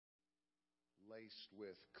laced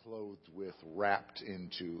with, clothed with, wrapped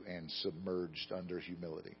into, and submerged under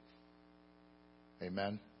humility.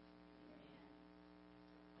 Amen?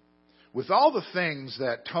 With all the things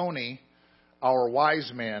that Tony, our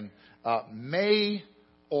wise man, may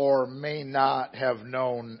or may not have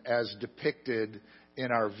known as depicted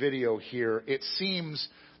in our video here, it seems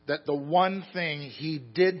that the one thing he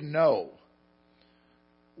did know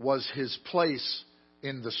was his place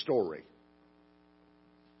in the story.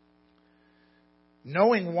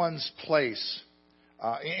 Knowing one's place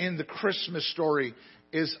in the Christmas story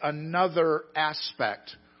is another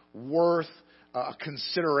aspect worth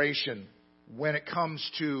consideration when it comes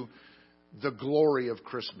to the glory of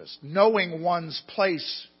Christmas. Knowing one's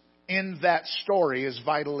place in that story is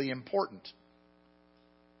vitally important.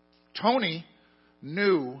 Tony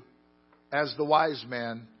knew, as the wise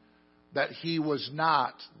man, that he was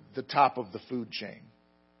not the top of the food chain.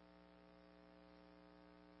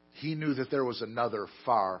 He knew that there was another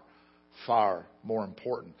far, far more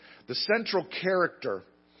important. The central character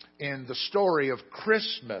in the story of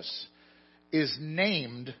Christmas is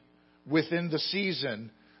named within the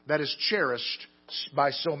season that is cherished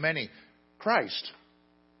by so many. Christ.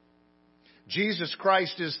 Jesus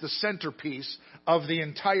Christ is the centerpiece of the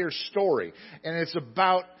entire story. And it's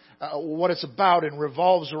about what it's about and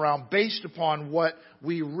revolves around based upon what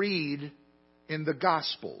we read in the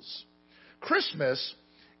Gospels. Christmas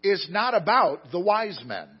is not about the wise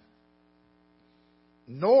men.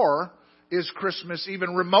 Nor is Christmas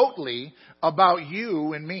even remotely about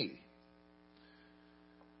you and me.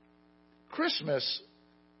 Christmas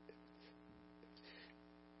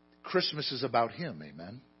is about Him.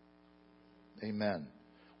 Amen. Amen.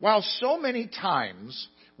 While so many times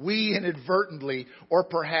we inadvertently, or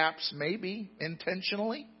perhaps maybe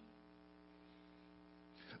intentionally,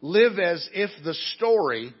 live as if the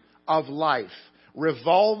story of life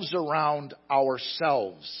revolves around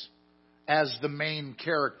ourselves as the main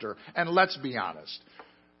character. And let's be honest,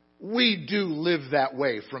 we do live that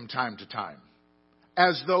way from time to time,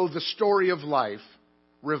 as though the story of life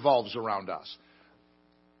revolves around us.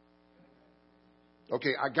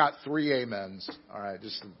 Okay, I got 3 amens. All right,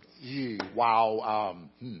 just wow.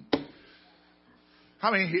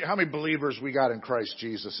 How many believers we got in Christ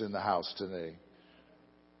Jesus in the house today?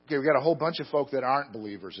 Okay, we got a whole bunch of folk that aren't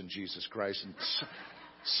believers in Jesus Christ, and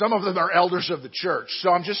some of them are elders of the church. So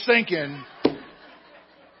I'm just thinking,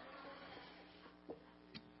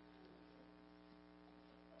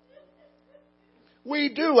 we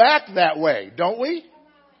do act that way, don't we?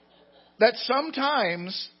 That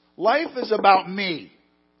sometimes life is about me.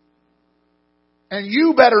 And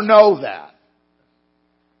you better know that.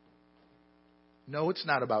 No, it's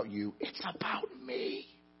not about you. It's about me.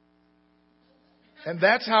 And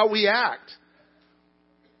that's how we act.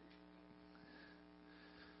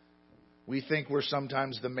 We think we're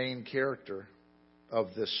sometimes the main character of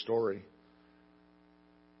this story.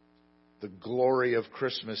 The glory of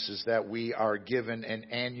Christmas is that we are given an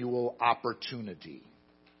annual opportunity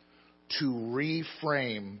to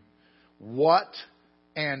reframe what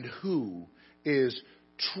and who is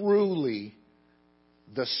truly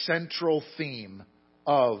the central theme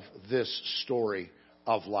of this story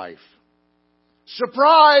of life.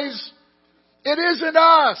 Surprise! It isn't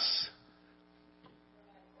us.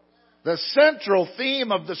 The central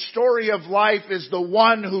theme of the story of life is the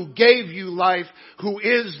one who gave you life, who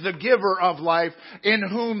is the giver of life, in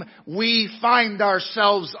whom we find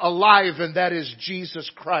ourselves alive, and that is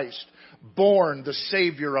Jesus Christ, born the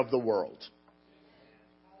Savior of the world.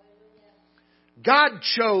 God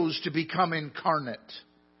chose to become incarnate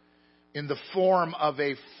in the form of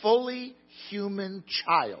a fully human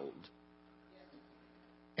child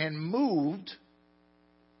and moved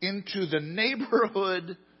into the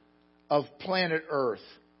neighborhood of planet Earth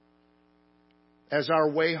as our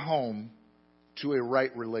way home to a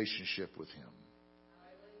right relationship with Him.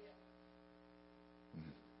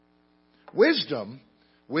 Wisdom.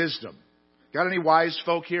 Got any wise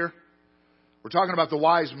folk here? We're talking about the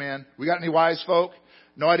wise man. We got any wise folk?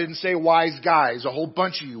 No, I didn't say wise guys. A whole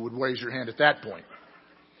bunch of you would raise your hand at that point.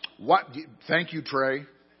 What? Thank you, Trey.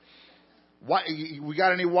 What? We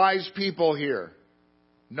got any wise people here?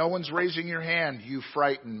 No one's raising your hand. You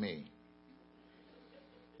frighten me.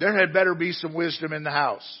 There had better be some wisdom in the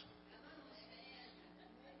house.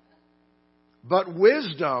 But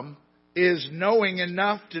wisdom is knowing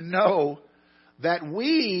enough to know that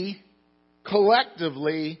we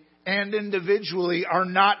collectively and individually are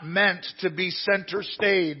not meant to be center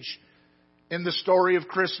stage in the story of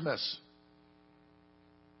Christmas.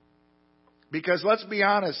 Because let's be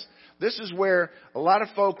honest, this is where a lot of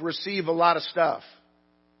folk receive a lot of stuff.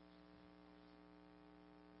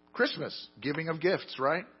 Christmas, giving of gifts,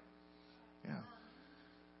 right? Yeah.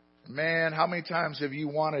 Man, how many times have you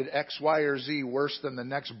wanted X, Y, or Z worse than the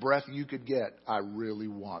next breath you could get? I really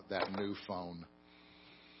want that new phone.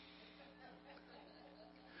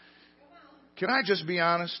 Can I just be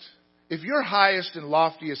honest? If your highest and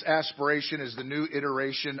loftiest aspiration is the new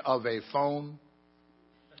iteration of a phone,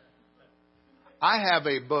 I have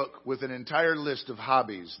a book with an entire list of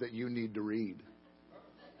hobbies that you need to read.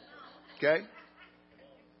 Okay?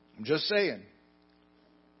 I'm just saying.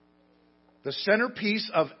 The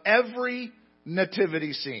centerpiece of every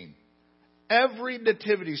nativity scene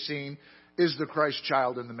is the Christ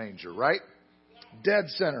child in the manger, right? Dead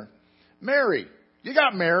center. Mary. You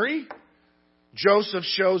got Mary. Joseph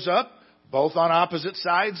shows up, both on opposite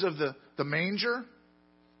sides of the manger.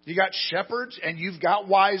 You got shepherds and you've got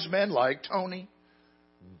wise men like Tony.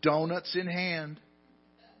 Donuts in hand.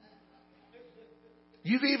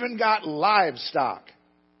 You've even got livestock.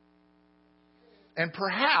 And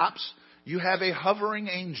perhaps you have a hovering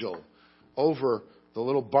angel over the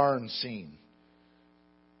little barn scene.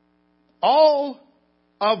 All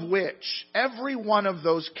of which, every one of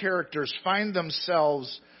those characters find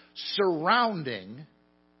themselves surrounding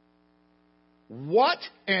what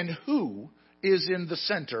and who is in the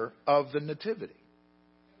center of the nativity.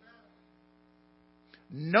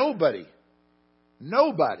 Nobody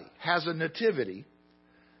has a nativity.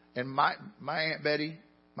 And my Aunt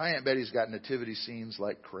Betty's got nativity scenes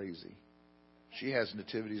like crazy. She has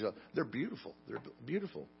nativities. They're beautiful. They're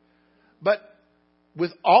beautiful. But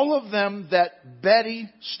with all of them that Betty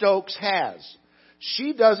Stokes has,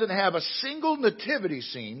 she doesn't have a single nativity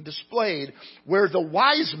scene displayed where the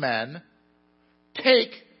wise men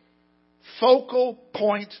take focal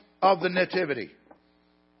point of the nativity.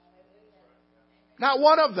 Not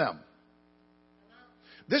one of them.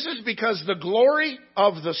 This is because the glory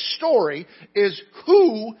of the story is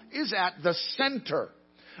who is at the center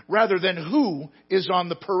rather than who is on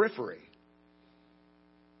the periphery.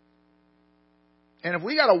 And if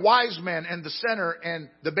we got a wise man in the center and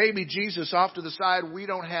the baby Jesus off to the side, we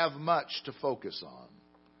don't have much to focus on.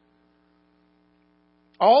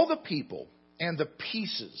 All the people and the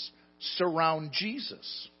pieces surround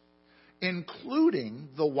Jesus, including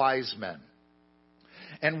the wise men.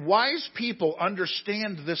 And wise people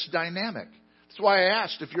understand this dynamic. That's why I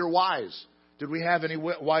asked if you're wise. Did we have any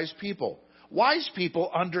wise people? Wise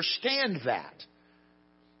people understand that.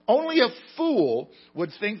 Only a fool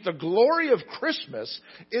would think the glory of Christmas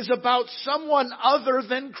is about someone other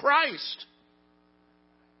than Christ.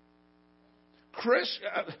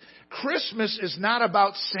 Christmas is not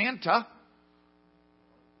about Santa.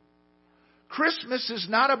 Christmas is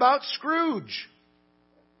not about Scrooge.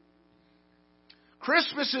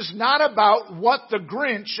 Christmas is not about what the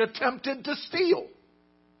Grinch attempted to steal.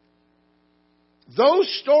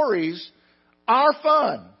 Those stories are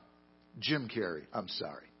fun. Jim Carrey, I'm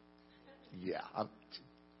sorry. Yeah.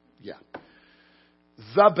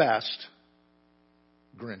 The best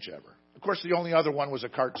Grinch ever. Of course, the only other one was a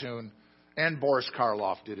cartoon, and Boris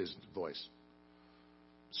Karloff did his voice.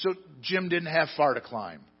 So Jim didn't have far to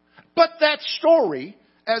climb. But that story,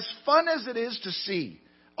 as fun as it is to see,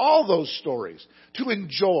 all those stories, to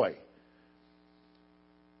enjoy,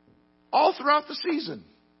 all throughout the season.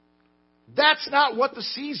 That's not what the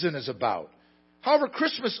season is about. However,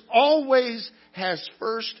 Christmas always has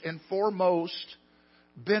first and foremost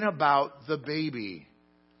been about the baby,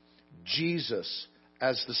 Jesus,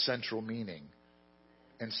 as the central meaning,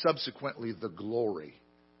 and subsequently the glory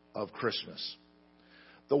of Christmas.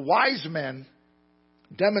 The wise men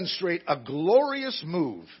demonstrate a glorious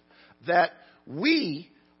move that we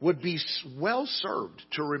would be well served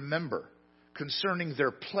to remember concerning their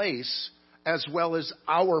place as well as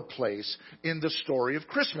our place in the story of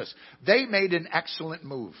Christmas. They made an excellent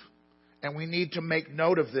move, and we need to make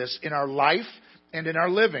note of this in our life and in our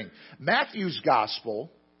living. Matthew's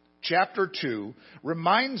Gospel, chapter 2,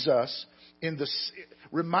 reminds us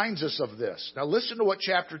of this. Now listen to what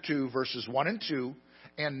chapter 2, verses 1 and 2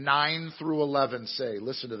 and 9 through 11 say.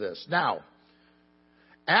 Listen to this. Now,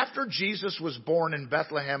 after Jesus was born in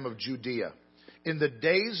Bethlehem of Judea, in the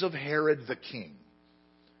days of Herod the king,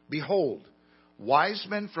 behold, wise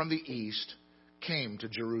men from the east came to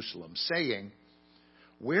Jerusalem, saying,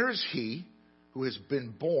 "Where is he who has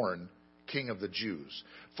been born King of the Jews?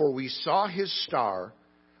 For we saw his star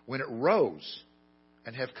when it rose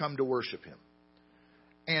and have come to worship him."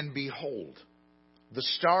 And behold, the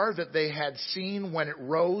star that they had seen when it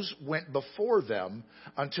rose went before them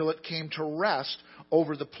until it came to rest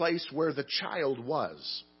over the place where the child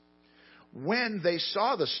was. When they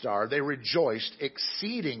saw the star, they rejoiced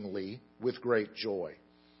exceedingly with great joy.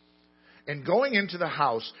 And going into the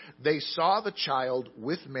house, they saw the child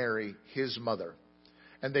with Mary, his mother.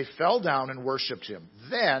 And they fell down and worshipped him.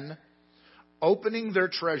 Then, opening their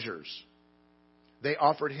treasures, they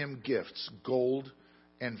offered him gifts, gold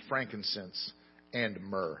and frankincense and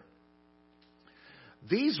myrrh.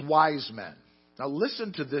 These wise men, now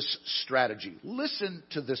listen to this strategy. Listen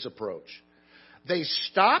to this approach. They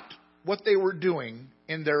stopped what they were doing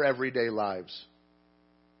in their everyday lives.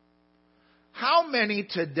 How many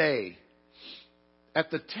today,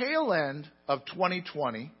 at the tail end of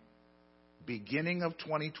 2020, beginning of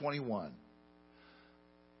 2021,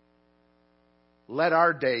 let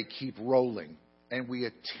our day keep rolling and we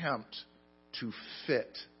attempt to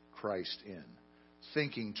fit Christ in,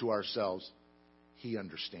 thinking to ourselves, He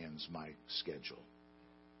understands my schedule.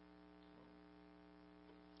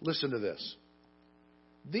 Listen to this.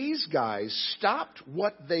 These guys stopped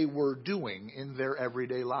what they were doing in their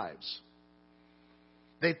everyday lives.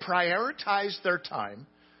 They prioritized their time,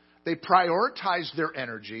 they prioritized their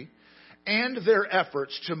energy and their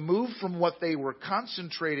efforts to move from what they were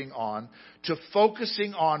concentrating on to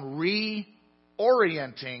focusing on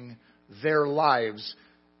reorienting their lives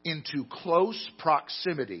into close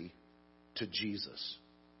proximity to Jesus.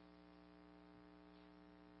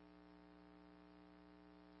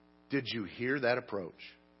 Did you hear that approach?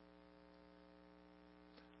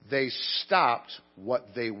 They stopped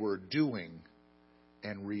what they were doing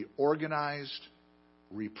and reorganized,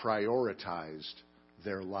 reprioritized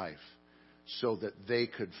their life so that they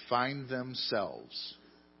could find themselves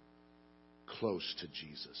close to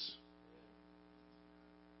Jesus.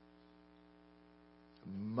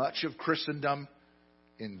 Much of Christendom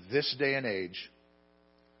in this day and age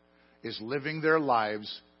is living their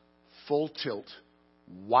lives full tilt,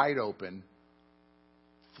 wide open,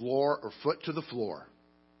 floor or foot to the floor,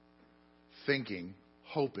 thinking,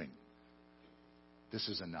 hoping, this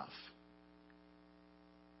is enough.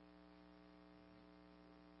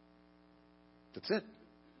 That's it.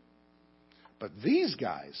 But these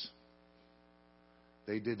guys,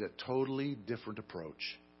 they did a totally different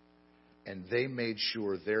approach. And they made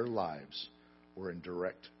sure their lives were in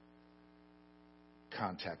direct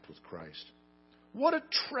contact with Christ. What a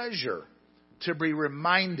treasure to be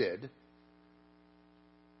reminded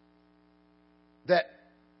that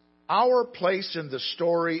our place in the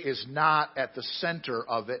story is not at the center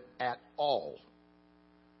of it at all.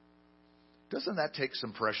 Doesn't that take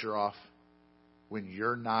some pressure off when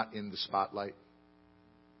you're not in the spotlight?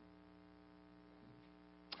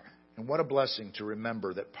 And what a blessing to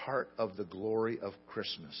remember that part of the glory of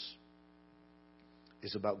Christmas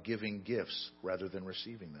is about giving gifts rather than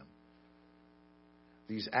receiving them.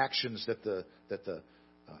 These actions that the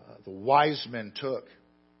wise men took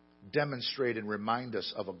demonstrate and remind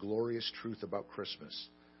us of a glorious truth about Christmas.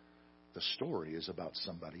 The story is about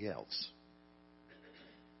somebody else.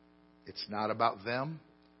 It's not about them,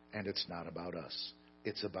 and it's not about us.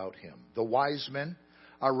 It's about Him. The wise men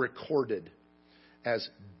are recorded as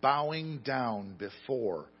bowing down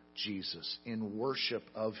before Jesus in worship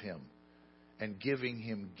of Him and giving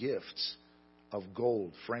Him gifts of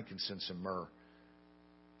gold, frankincense, and myrrh.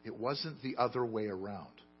 It wasn't the other way around.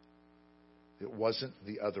 It wasn't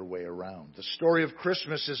the other way around. The story of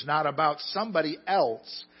Christmas is not about somebody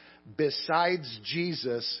else besides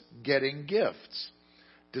Jesus getting gifts,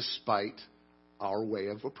 despite our way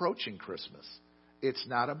of approaching Christmas. It's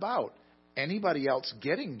not about anybody else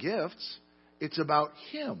getting gifts. It's about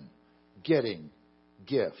Him getting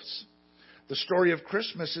gifts. The story of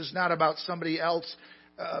Christmas is not about somebody else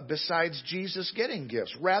besides Jesus getting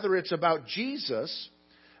gifts. Rather, it's about Jesus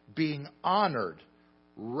being honored,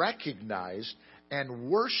 recognized, and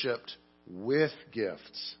worshiped with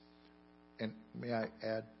gifts. And may I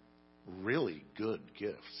add, really good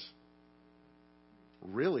gifts.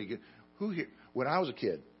 Really good. Who here? When I was a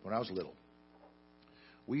kid, when I was little,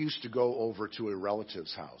 we used to go over to a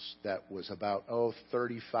relative's house that was about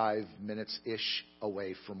 35 minutes-ish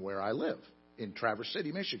away from where I live in Traverse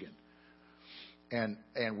City, Michigan.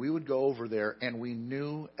 And we would go over there, and we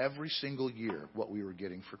knew every single year what we were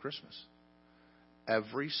getting for Christmas.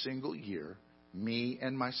 Every single year, me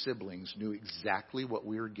and my siblings knew exactly what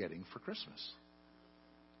we were getting for Christmas.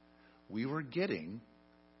 We were getting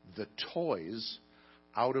the toys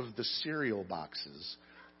out of the cereal boxes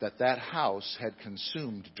that house had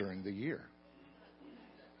consumed during the year.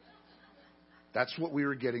 That's what we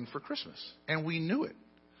were getting for Christmas. And we knew it.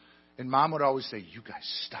 And Mom would always say, "You guys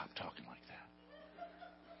stop talking like that."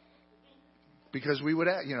 Because we would,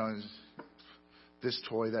 this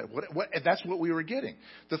toy, that's what we were getting.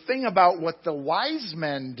 The thing about what the wise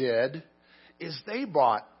men did is they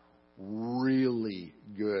bought really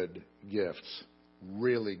good gifts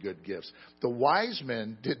really good gifts. The wise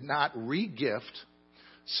men did not re-gift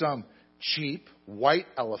some cheap white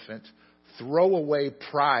elephant throwaway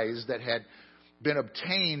prize that had been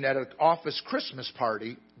obtained at an office Christmas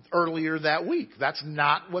party earlier that week. That's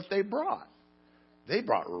not what they brought. They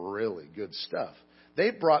brought really good stuff.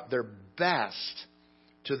 They brought their best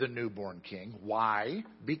to the newborn king. Why?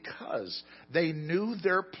 Because they knew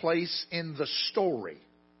their place in the story.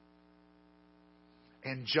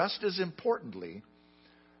 And just as importantly,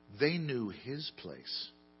 they knew his place.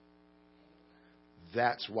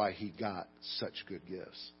 That's why he got such good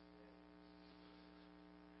gifts.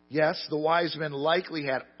 Yes, the wise men likely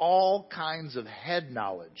had all kinds of head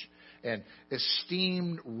knowledge and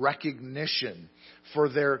esteemed recognition for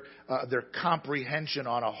their comprehension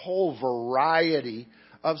on a whole variety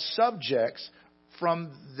of subjects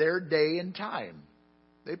from their day and time.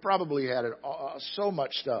 They probably had so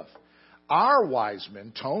much stuff. Our wise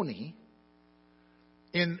man, Tony,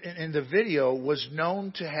 in the video, was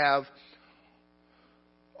known to have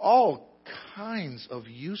all kinds of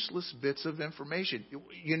useless bits of information.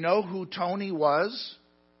 You know who Tony was?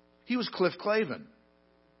 He was Cliff Clavin.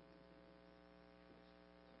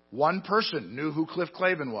 One person knew who Cliff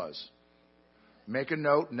Clavin was. Make a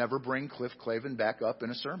note, never bring Cliff Clavin back up in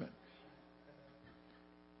a sermon.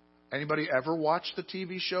 Anybody ever watched the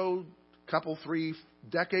TV show a couple, 3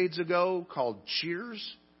 decades ago called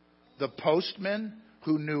Cheers? The postman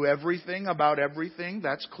who knew everything about everything,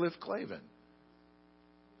 that's Cliff Clavin.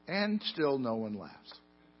 And still no one laughs.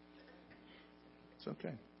 It's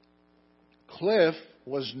okay. Cliff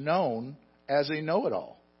was known as a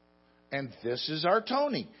know-it-all. And this is our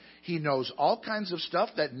Tony. He knows all kinds of stuff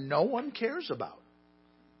that no one cares about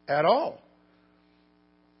at all.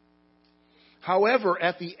 However,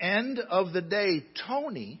 at the end of the day,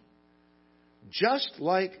 Tony, just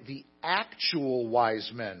like the actual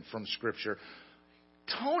wise men from Scripture,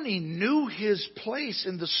 Tony knew his place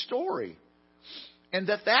in the story. And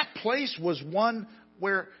that place was one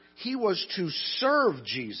where he was to serve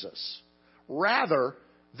Jesus rather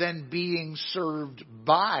than being served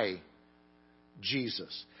by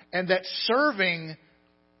Jesus. And that serving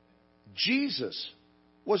Jesus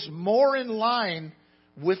was more in line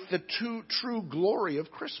with the true glory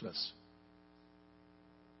of Christmas.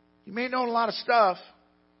 He may have known a lot of stuff.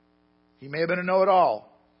 He may have been a know-it-all.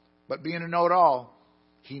 But being a know-it-all,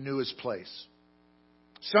 he knew his place.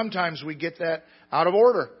 Sometimes we get that out of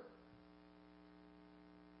order.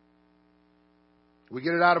 We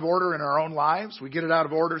get it out of order in our own lives. We get it out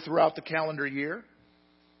of order throughout the calendar year.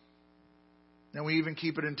 And we even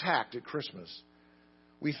keep it intact at Christmas.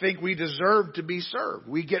 We think we deserve to be served.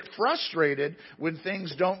 We get frustrated when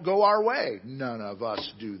things don't go our way. None of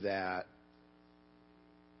us do that.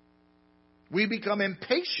 We become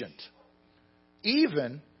impatient,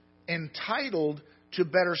 even entitled to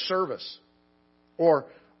better service or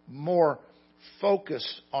more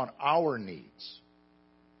focused on our needs.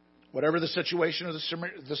 Whatever the situation or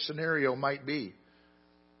the scenario might be.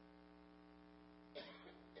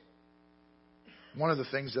 One of the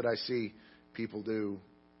things that I see people do,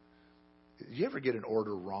 you ever get an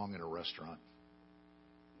order wrong in a restaurant?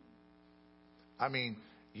 I mean,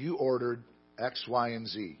 you ordered X, Y, and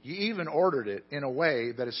Z. You even ordered it in a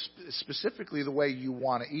way that is specifically the way you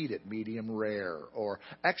want to eat it, medium rare or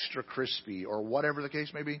extra crispy or whatever the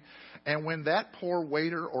case may be. And when that poor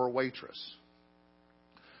waiter or waitress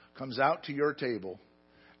comes out to your table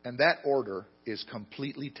and that order is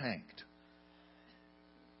completely tanked,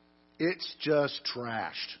 it's just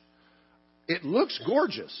trashed. It looks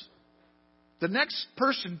gorgeous. The next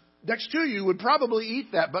person next to you would probably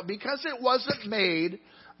eat that, but because it wasn't made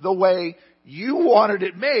the way you wanted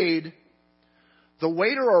it made, the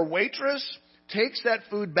waiter or waitress takes that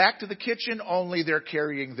food back to the kitchen, only they're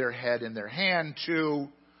carrying their head in their hand too,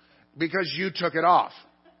 because you took it off.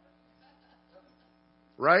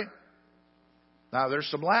 Right? Now there's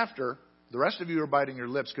some laughter. The rest of you are biting your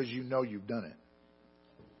lips because you know you've done it.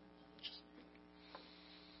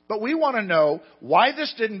 But we want to know why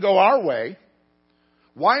this didn't go our way.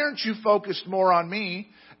 Why aren't you focused more on me?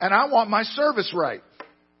 And I want my service right.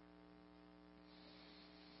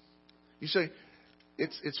 You say,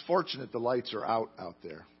 it's fortunate the lights are out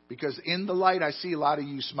there. Because in the light, I see a lot of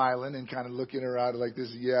you smiling and kind of looking around like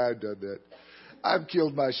this. Yeah, I've done that. I've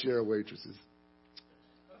killed my share of waitresses.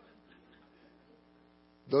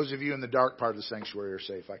 Those of you in the dark part of the sanctuary are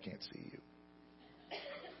safe. I can't see you.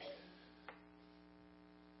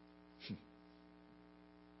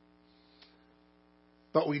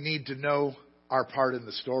 But we need to know our part in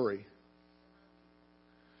the story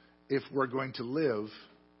if we're going to live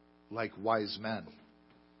like wise men.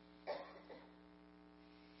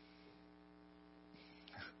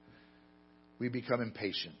 we become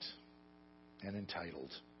impatient and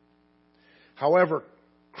entitled. However,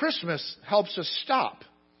 Christmas helps us stop.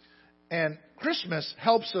 And Christmas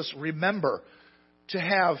helps us remember to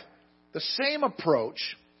have the same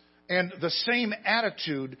approach and the same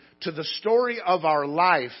attitude to the story of our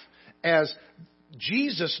life as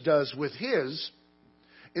Jesus does with His,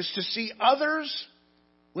 is to see others,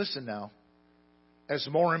 listen now, as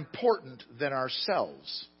more important than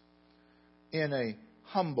ourselves in a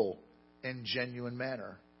humble and genuine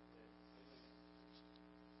manner.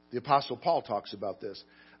 The Apostle Paul talks about this.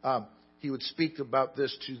 He would speak about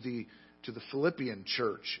this to the Philippian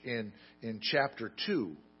church in chapter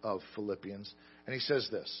 2 of Philippians. And he says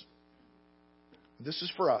this. This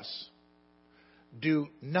is for us. Do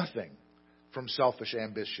nothing from selfish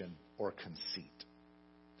ambition or conceit,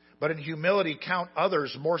 but in humility count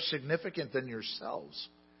others more significant than yourselves.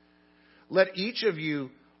 Let each of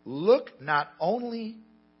you look not only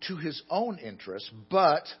to his own interests,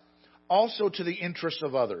 but also to the interests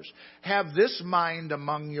of others. Have this mind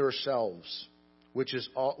among yourselves, which is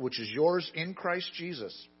yours in Christ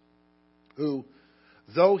Jesus, who,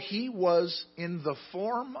 though He was in the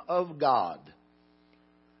form of God,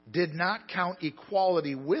 did not count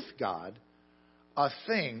equality with God a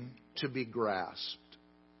thing to be grasped,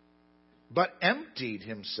 but emptied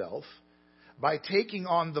Himself by taking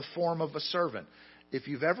on the form of a servant. If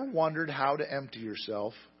you've ever wondered how to empty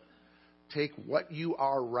yourself, take what you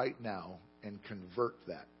are right now and convert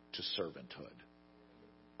that to servanthood.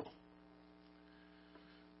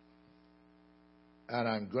 And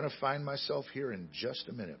I'm going to find myself here in just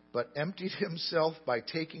a minute. But emptied Himself by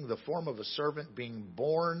taking the form of a servant, being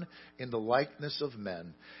born in the likeness of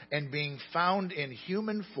men, and being found in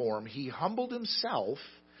human form, He humbled Himself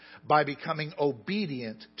by becoming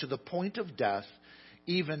obedient to the point of death,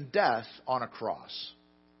 even death on a cross.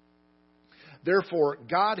 Therefore,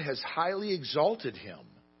 God has highly exalted Him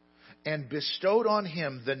and bestowed on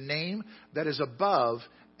Him the name that is above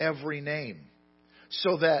every name,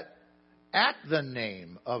 so that at the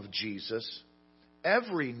name of Jesus,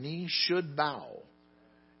 every knee should bow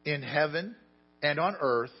in heaven and on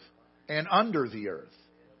earth and under the earth,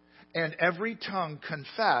 and every tongue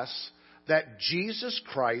confess that Jesus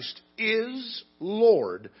Christ is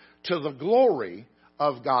Lord, to the glory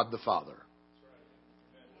of God the Father.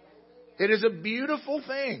 It is a beautiful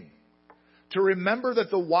thing to remember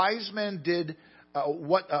that the wise men did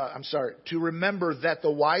to remember that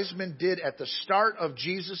the wise men did at the start of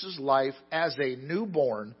Jesus' life as a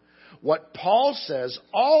newborn what Paul says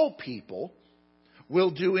all people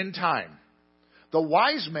will do in time. The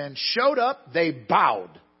wise men showed up, they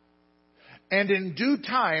bowed. And in due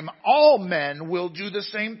time, all men will do the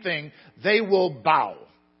same thing. They will bow.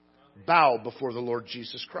 Bow before the Lord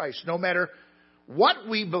Jesus Christ. No matter what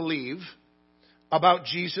we believe about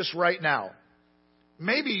Jesus right now.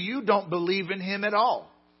 Maybe you don't believe in Him at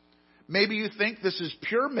all. Maybe you think this is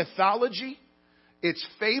pure mythology. It's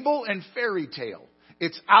fable and fairy tale.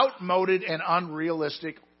 It's outmoded and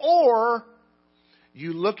unrealistic. Or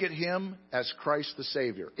you look at Him as Christ the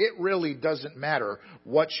Savior. It really doesn't matter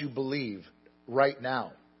what you believe right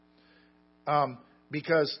now.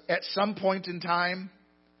 Because at some point in time,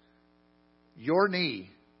 your knee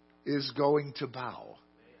is going to bow.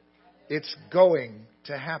 It's going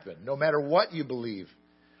to happen. No matter what you believe,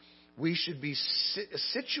 we should be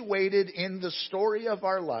situated in the story of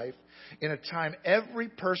our life in a time every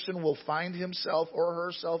person will find himself or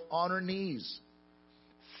herself on her knees,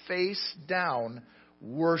 face down,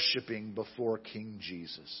 worshiping before King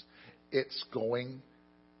Jesus. It's going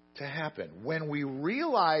to happen. When we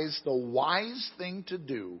realize the wise thing to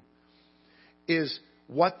do is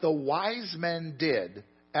what the wise men did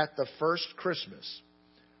at the first Christmas.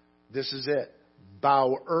 This is it.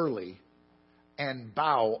 Bow early and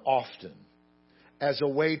bow often as a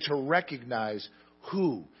way to recognize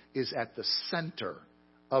who is at the center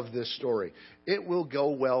of this story. It will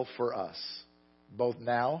go well for us, both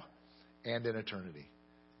now and in eternity,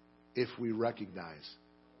 if we recognize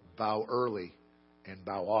bow early and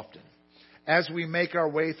bow often. As we make our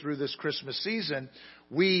way through this Christmas season,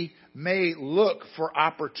 we may look for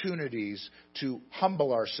opportunities to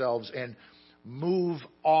humble ourselves and move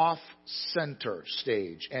off center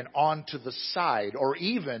stage and onto the side or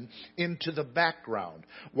even into the background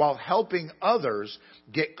while helping others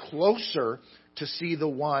get closer to see the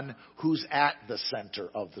one who's at the center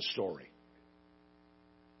of the story.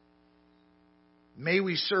 May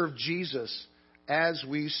we serve Jesus as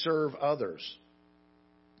we serve others.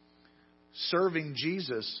 Serving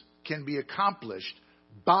Jesus can be accomplished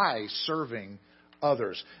by serving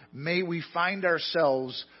others. May we find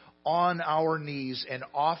ourselves on our knees and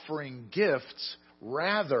offering gifts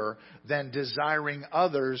rather than desiring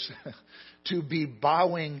others to be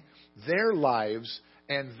bowing their lives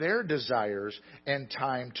and their desires and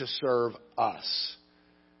time to serve us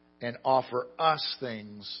and offer us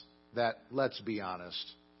things that, let's be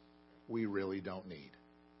honest, we really don't need.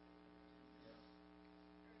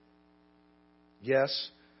 Yes,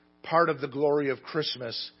 part of the glory of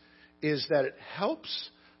Christmas is that it helps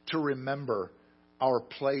to remember our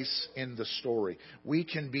place in the story. We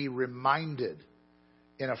can be reminded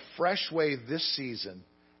in a fresh way this season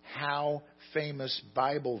how famous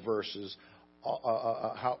Bible verses,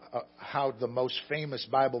 how the most famous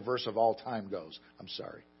Bible verse of all time goes. I'm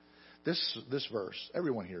sorry. This verse,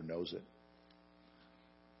 everyone here knows it.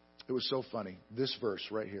 It was so funny. This verse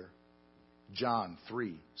right here. John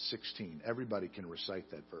 3:16. Everybody can recite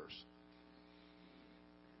that verse.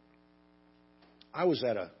 I was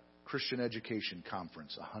at a Christian education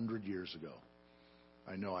conference 100 years ago.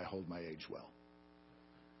 I know I hold my age well.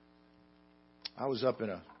 I was up in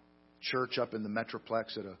a church up in the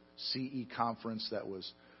Metroplex at a CE conference that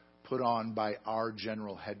was put on by our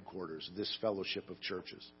general headquarters, this fellowship of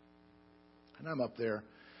churches. And I'm up there,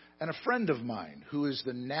 and a friend of mine who is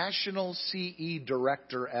the national CE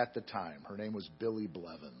director at the time, her name was Billy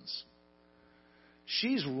Blevins.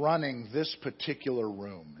 She's running this particular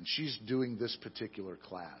room, and she's doing this particular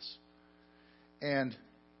class. And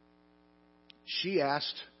she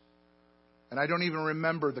asked, and I don't even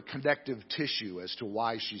remember the connective tissue as to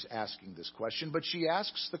why she's asking this question, but she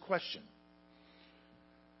asks the question.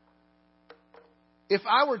 If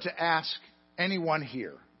I were to ask anyone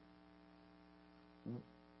here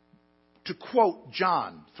to quote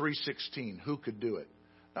John 3:16, who could do it?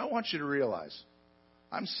 Now, I want you to realize,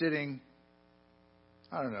 I'm sitting,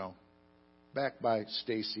 I don't know, back by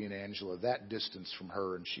Stacy and Angela, that distance from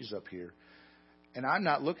her, and she's up here. And I'm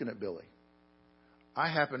not looking at Billy. I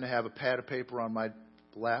happen to have a pad of paper on my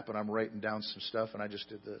lap, and I'm writing down some stuff, and I just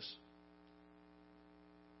did this.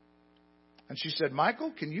 And she said,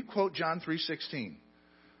 Michael, can you quote John 3:16?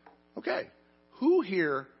 Okay. Who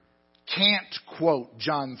here can't quote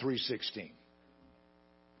John 3:16?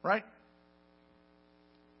 Right?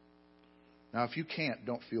 Now, if you can't,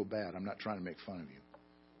 don't feel bad. I'm not trying to make fun of you.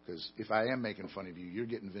 Because if I am making fun of you, you're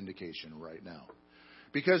getting vindication right now.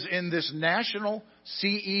 Because in this national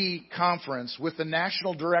CE conference with the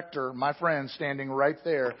national director, my friend standing right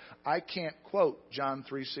there, I can't quote John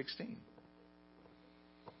 3:16.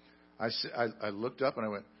 I looked up and I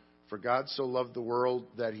went, for God so loved the world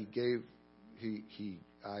that he gave,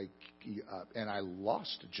 and I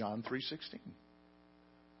lost John 3:16.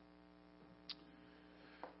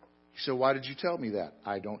 So why did you tell me that?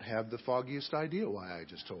 I don't have the foggiest idea why I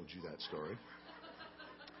just told you that story.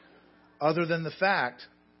 Other than the fact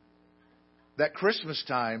that Christmas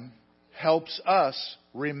time helps us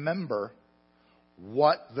remember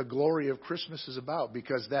what the glory of Christmas is about,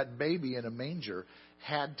 because that baby in a manger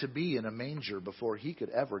had to be in a manger before he could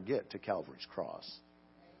ever get to Calvary's cross.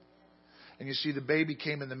 And you see, the baby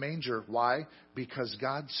came in the manger. Why? Because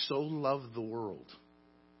God so loved the world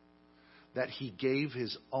that he gave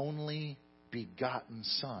his only begotten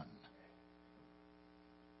Son.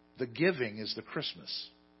 The giving is the Christmas.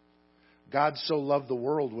 God so loved the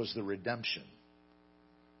world was the redemption.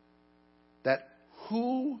 That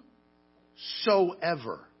whosoever,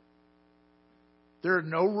 there are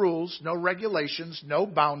no rules, no regulations, no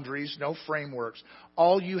boundaries, no frameworks.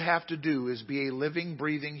 All you have to do is be a living,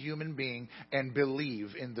 breathing human being and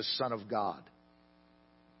believe in the Son of God.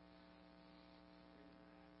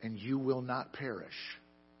 And you will not perish,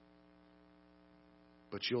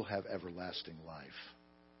 but you'll have everlasting life.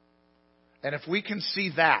 And if we can see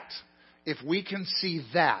that,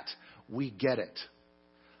 we get it.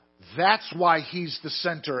 That's why he's the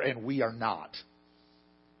center and we are not.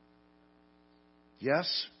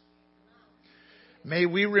 Yes? May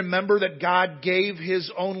we remember that God gave his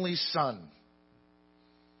only Son.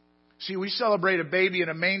 See, we celebrate a baby in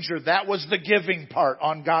a manger. That was the giving part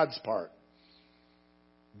on God's part.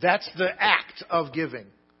 That's the act of giving,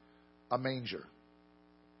 a manger.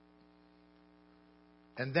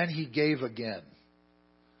 And then he gave again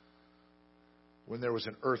when there was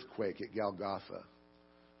an earthquake at Golgotha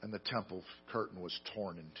and the temple curtain was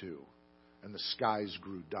torn in two and the skies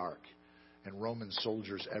grew dark and Roman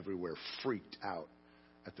soldiers everywhere freaked out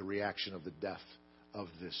at the reaction of the death of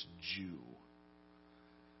this Jew.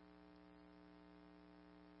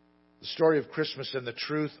 The story of Christmas and the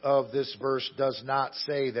truth of this verse does not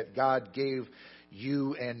say that God gave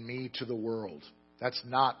you and me to the world. That's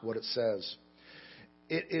not what it says.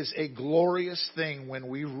 It is a glorious thing when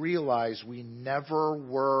we realize we never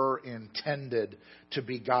were intended to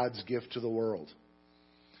be God's gift to the world.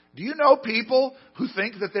 Do you know people who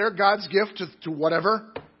think that they're God's gift to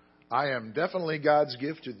whatever? I am definitely God's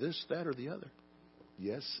gift to this, that, or the other.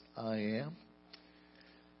 Yes, I am.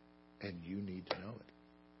 And you need to know it.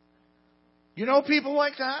 You know people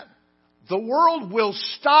like that? The world will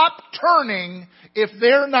stop turning if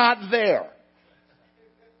they're not there.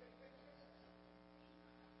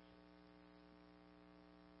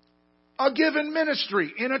 A given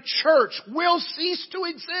ministry in a church will cease to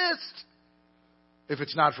exist if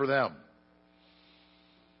it's not for them.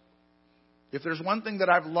 If there's one thing that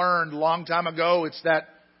I've learned a long time ago, it's that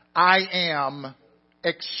I am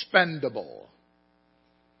expendable.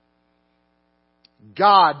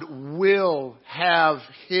 God will have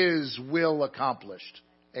His will accomplished.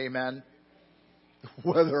 Amen.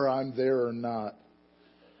 Whether I'm there or not.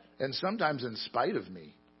 And sometimes in spite of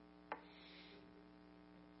me.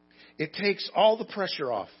 It takes all the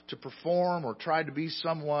pressure off to perform or try to be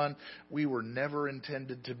someone we were never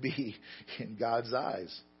intended to be in God's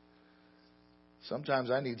eyes. Sometimes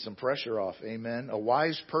I need some pressure off. Amen. A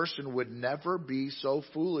wise person would never be so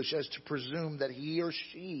foolish as to presume that he or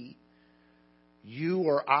she, you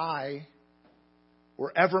or I,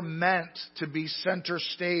 were ever meant to be center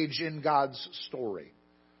stage in God's story.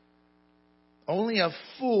 Only a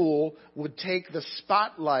fool would take the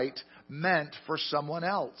spotlight meant for someone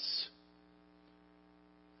else.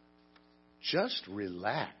 Just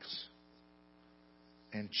relax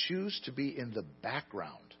and choose to be in the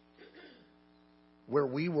background where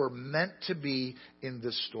we were meant to be in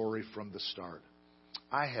this story from the start.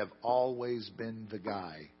 I have always been the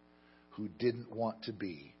guy who didn't want to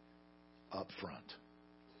be up front.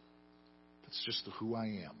 That's just who I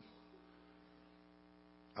am.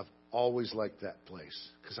 I've always liked that place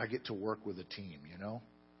because I get to work with a team, you know?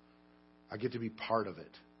 I get to be part of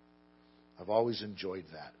it. I've always enjoyed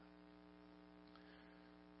that.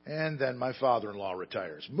 And then my father-in-law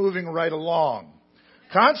retires. Moving right along.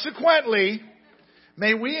 Consequently,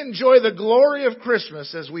 may we enjoy the glory of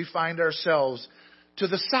Christmas as we find ourselves to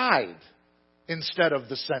the side instead of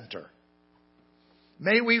the center.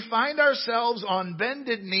 May we find ourselves on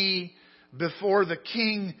bended knee before the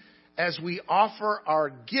King as we offer our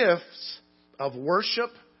gifts of worship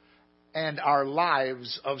and our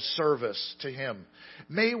lives of service to Him.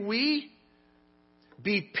 May we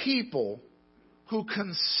be people who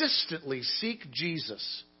consistently seek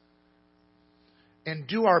Jesus and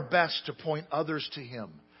do our best to point others to Him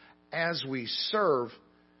as we serve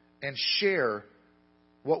and share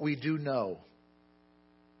what we do know,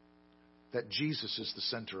 that Jesus is the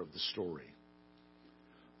center of the story.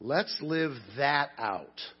 Let's live that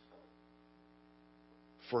out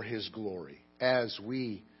for His glory as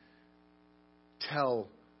we tell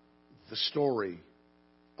the story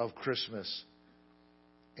of Christmas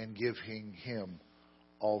and give Him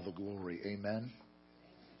all the glory. Amen.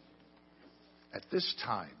 At this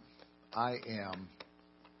time, I am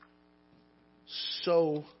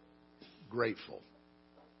so grateful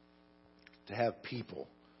to have people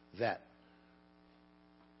that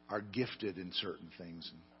are gifted in certain things.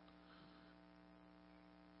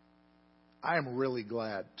 I am really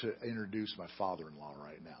glad to introduce my father-in-law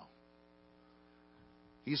right now.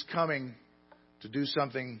 He's coming to do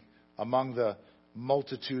something among the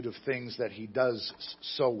multitude of things that he does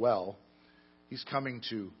so well. He's coming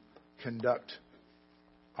to conduct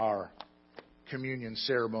our communion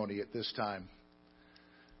ceremony at this time.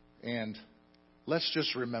 And let's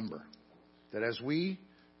just remember that as we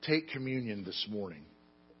take communion this morning,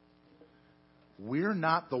 we're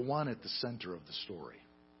not the one at the center of the story.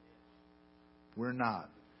 We're not.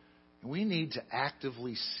 We need to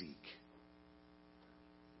actively seek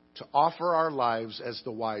to offer our lives as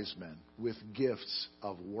the wise men with gifts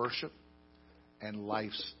of worship and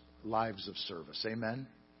lives of service. Amen?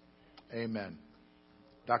 Amen.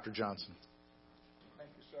 Dr. Johnson. Thank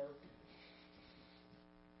you, sir.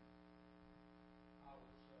 I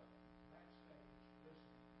was backstage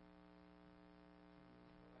listening to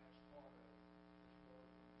the last part of this Word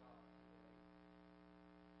from God today.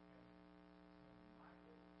 And when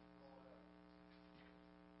Michael brought up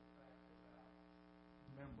the fact about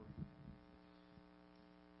remembering.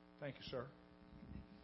 Thank you, sir.